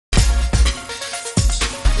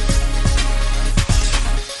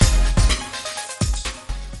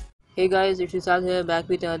Hey guys, it's Isal here back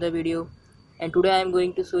with another video, and today I am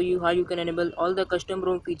going to show you how you can enable all the custom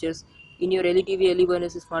ROM features in your Letv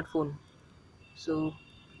L1S smartphone. So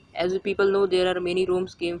as you people know, there are many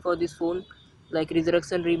ROMs came for this phone like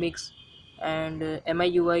Resurrection Remix and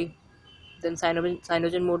MIUI, then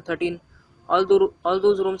Cyanogen Mode 13. All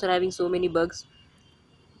those ROMs are having so many bugs,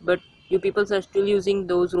 but you people are still using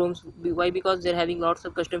those ROMs. Why? Because they're having lots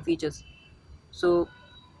of custom features. So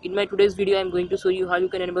in my today's video, I'm going to show you how you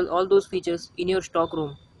can enable all those features in your stock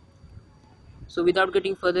ROM. So without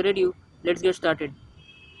getting further ado, let's get started.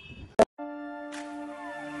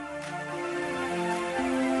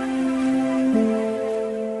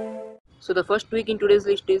 So the first tweak in today's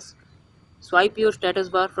list is swipe your status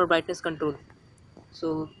bar for brightness control.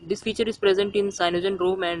 So this feature is present in Cyanogen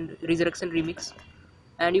ROM and Resurrection Remix,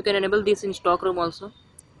 and you can enable this in stock ROM also.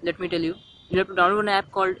 Let me tell you, you have to download an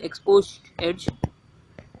app called Xposed Edge.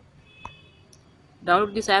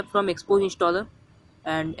 Download this app from Xposed installer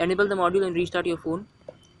and enable the module and restart your phone.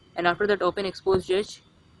 And after that, open Xposed Edge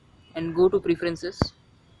and go to preferences.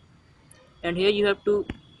 And here you have to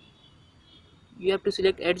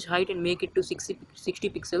select edge height and make it to 60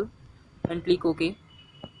 pixel and click OK.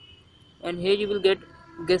 And here you will get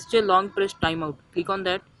gesture long press timeout. Click on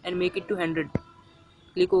that and make it to 100.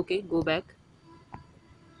 Click OK, go back,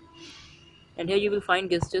 and here you will find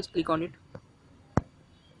gestures. Click on it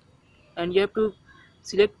and you have to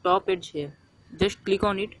select top edge here. Just click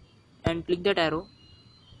on it and click that arrow,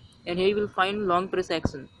 and here you will find long press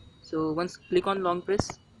action. So once click on long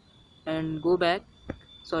press and go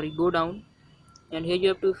down, and here you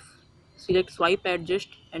have to select swipe adjust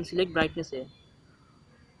and select brightness here.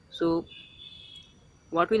 So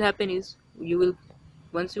what will happen is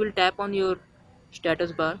once you will tap on your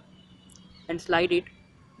status bar and slide it,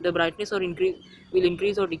 the brightness will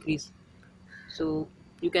increase or decrease. So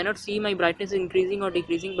you cannot see my brightness is increasing or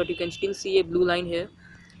decreasing, but you can still see a blue line here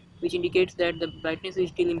which indicates that the brightness is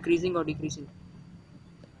still increasing or decreasing.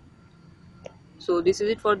 So this is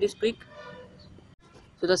it for this tweak.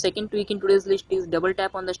 So the second tweak in today's list is double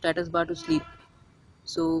tap on the status bar to sleep.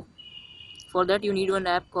 So for that you need one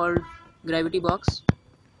app called Gravity Box.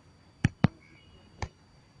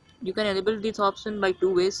 You can enable this option by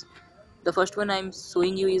two ways. The first one I am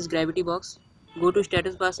showing you is Gravity Box. Go to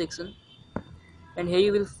status bar section, and here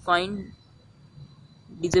you will find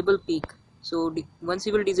disable peak. So once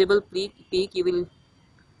you will disable peak, you will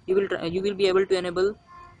be able to enable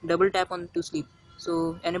double tap on to sleep.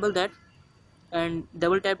 So enable that, and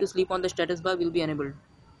double tap to sleep on the status bar will be enabled.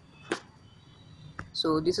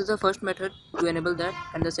 So this is the first method to enable that,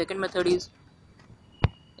 and the second method is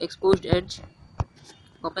Xposed Edge.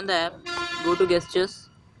 Open the app, go to gestures,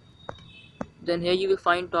 then here you will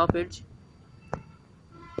find top edge.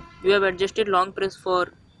 You have adjusted long press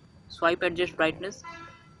for swipe adjust brightness,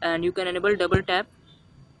 and you can enable double tap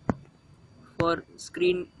for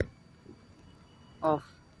screen off.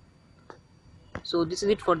 So this is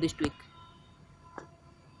it for this tweak.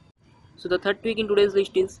 So the third tweak in today's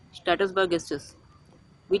list is status bar gestures.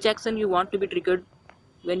 Which action you want to be triggered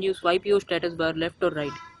when you swipe your status bar left or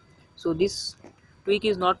right. So this tweak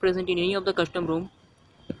is not present in any of the custom ROM.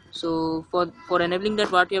 So for enabling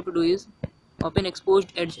that, what you have to do is open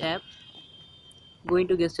Xposed Edge app, go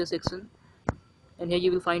into gesture section, and here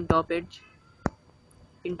you will find top edge.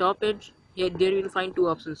 In top edge, there you will find two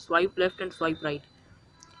options: swipe left and swipe right.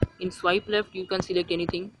 In swipe left you can select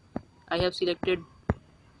anything. I have selected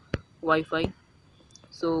Wi-Fi.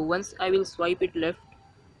 So once I will swipe it left,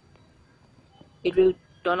 it will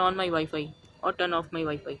turn on my Wi-Fi or turn off my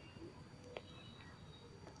Wi-Fi.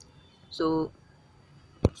 So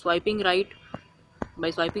swiping right, by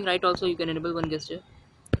swiping right also you can enable one gesture.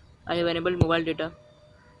 I have enabled mobile data.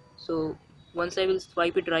 So once I will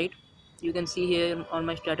swipe it right, you can see here on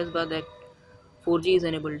my status bar that 4G is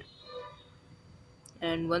enabled,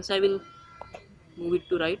 and once I will move it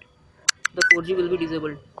to right, the 4G will be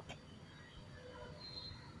disabled.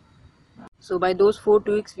 So by those four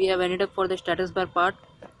tweaks we have ended up for the status bar part,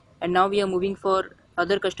 and now we are moving for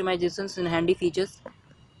other customizations and handy features.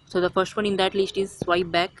 So the first one in that list is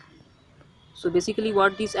swipe back. So basically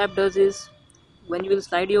what this app does is when you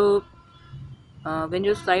slide your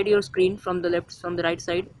screen from the right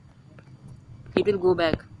side, it will go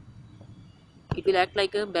back. It will act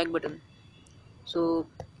like a back button. So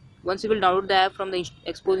once you will download the app from the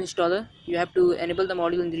Xposed installer, you have to enable the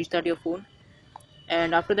module and restart your phone,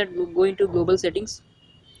 and after that go into global settings,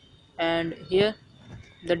 and here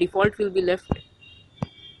the default will be left.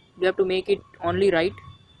 You have to make it only right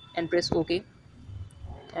and press OK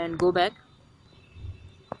and go back.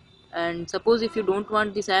 And suppose if you don't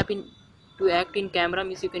want this app to act in camera,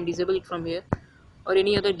 means you can disable it from here. or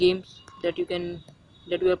any other games that you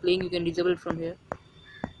are playing, you can disable it from here.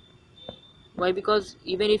 Why? Because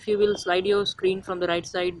even if you will slide your screen from the right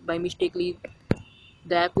side by mistakenly,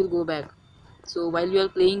 the app will go back. So while you are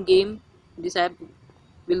playing game, this app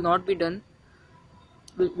will not be done,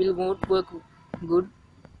 will won't work good.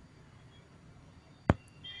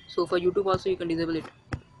 So for YouTube also you can disable it.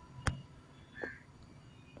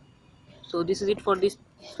 So this is it for this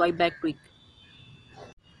swipe back tweak.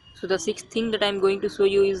 So the sixth thing that I'm going to show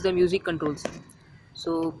you is the music controls.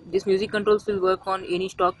 So this music controls will work on any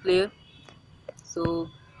stock player. So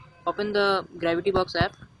open the Gravity Box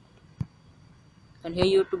app, and here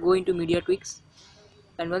you have to go into media tweaks,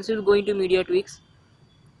 and once you go into media tweaks,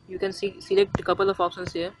 you can select a couple of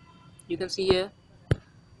options here. You can see here,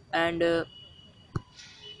 and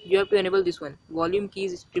you have to enable this one, volume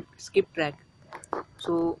keys skip track.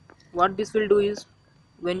 So what this will do is,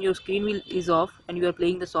 when your screen is off and you are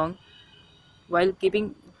playing the song, while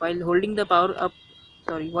holding the power up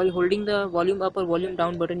while holding the volume up or volume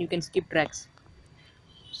down button, you can skip tracks.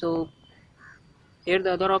 So here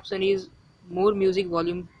the other option is more music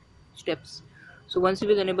volume steps. So once you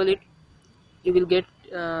will enable it, you will get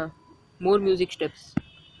more music steps.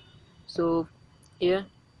 So here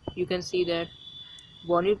you can see that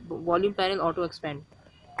volume panel auto expand.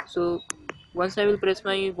 So once I will press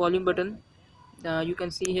my volume button, you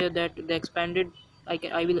can see here that the expanded I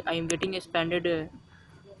am getting expanded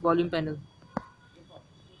volume panel.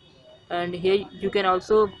 And here you can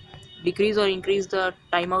also decrease or increase the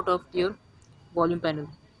timeout of your volume panel.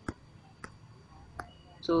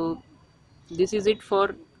 So this is it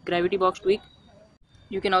for Gravity Box tweak.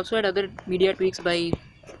 You can also add other media tweaks by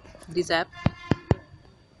this app,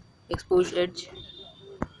 Xposed Edge.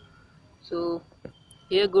 So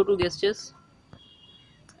here go to gestures,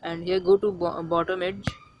 and here go to bottom edge.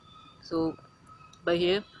 So by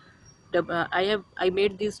here I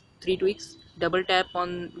made these three tweaks. Double tap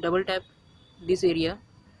this area.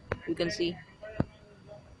 You can see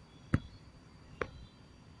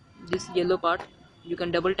this yellow part. You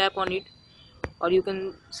can double tap on it, or you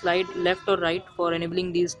can slide left or right for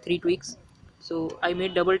enabling these three tweaks. So I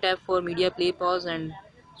made double tap for media play pause, and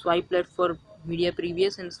swipe left for media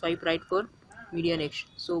previous, and swipe right for media next.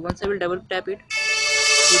 So once I will double tap it,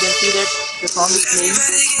 you can see that the song is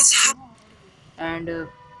playing, and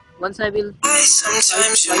once I will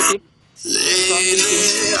swipe it, the song will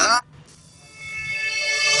change.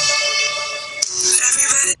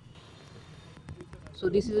 So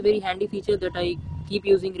this is a very handy feature that I keep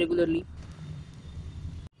using regularly.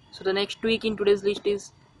 So the next tweak in today's list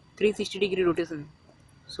is 360-degree rotation.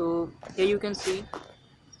 So here you can see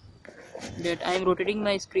that I am rotating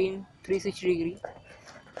my screen 360 degree.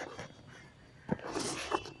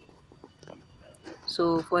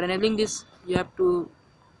 So for enabling this, you have to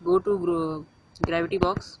go to Gravity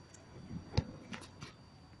Box,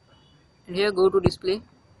 and here go to display,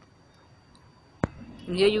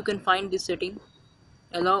 and here you can find this setting,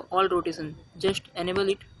 allow all rotation. Just enable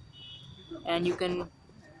it and you can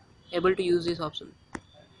able to use this option.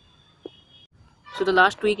 So the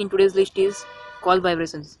last tweak in today's list is call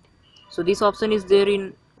vibrations. So this option is there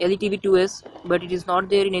in LETV 2S, but it is not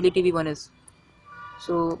there in LETV 1S.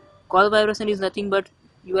 So call vibration is nothing but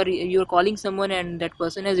you are calling someone and that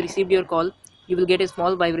person has received your call. You will get a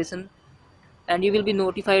small vibration and you will be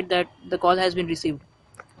notified that the call has been received.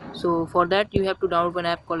 So for that you have to download one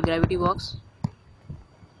app called Gravity Box.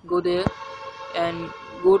 Go there and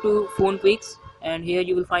go to phone tweaks, and here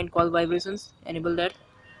you will find call vibrations. Enable that,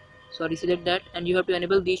 select that, and you have to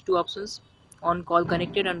enable these two options, on call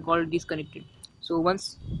connected and call disconnected. So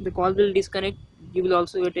once the call will disconnect, you will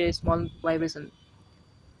also get a small vibration.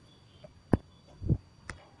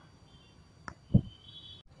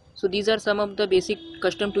 So these are some of the basic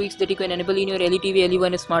custom tweaks that you can enable in your LETV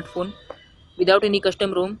LE1 smartphone without any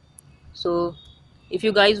custom ROM. So if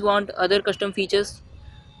you guys want other custom features,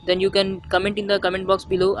 then you can comment in the comment box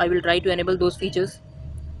below. I will try to enable those features.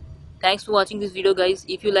 Thanks for watching this video guys.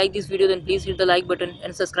 If you like this video, then please hit the like button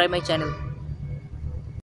and subscribe my channel.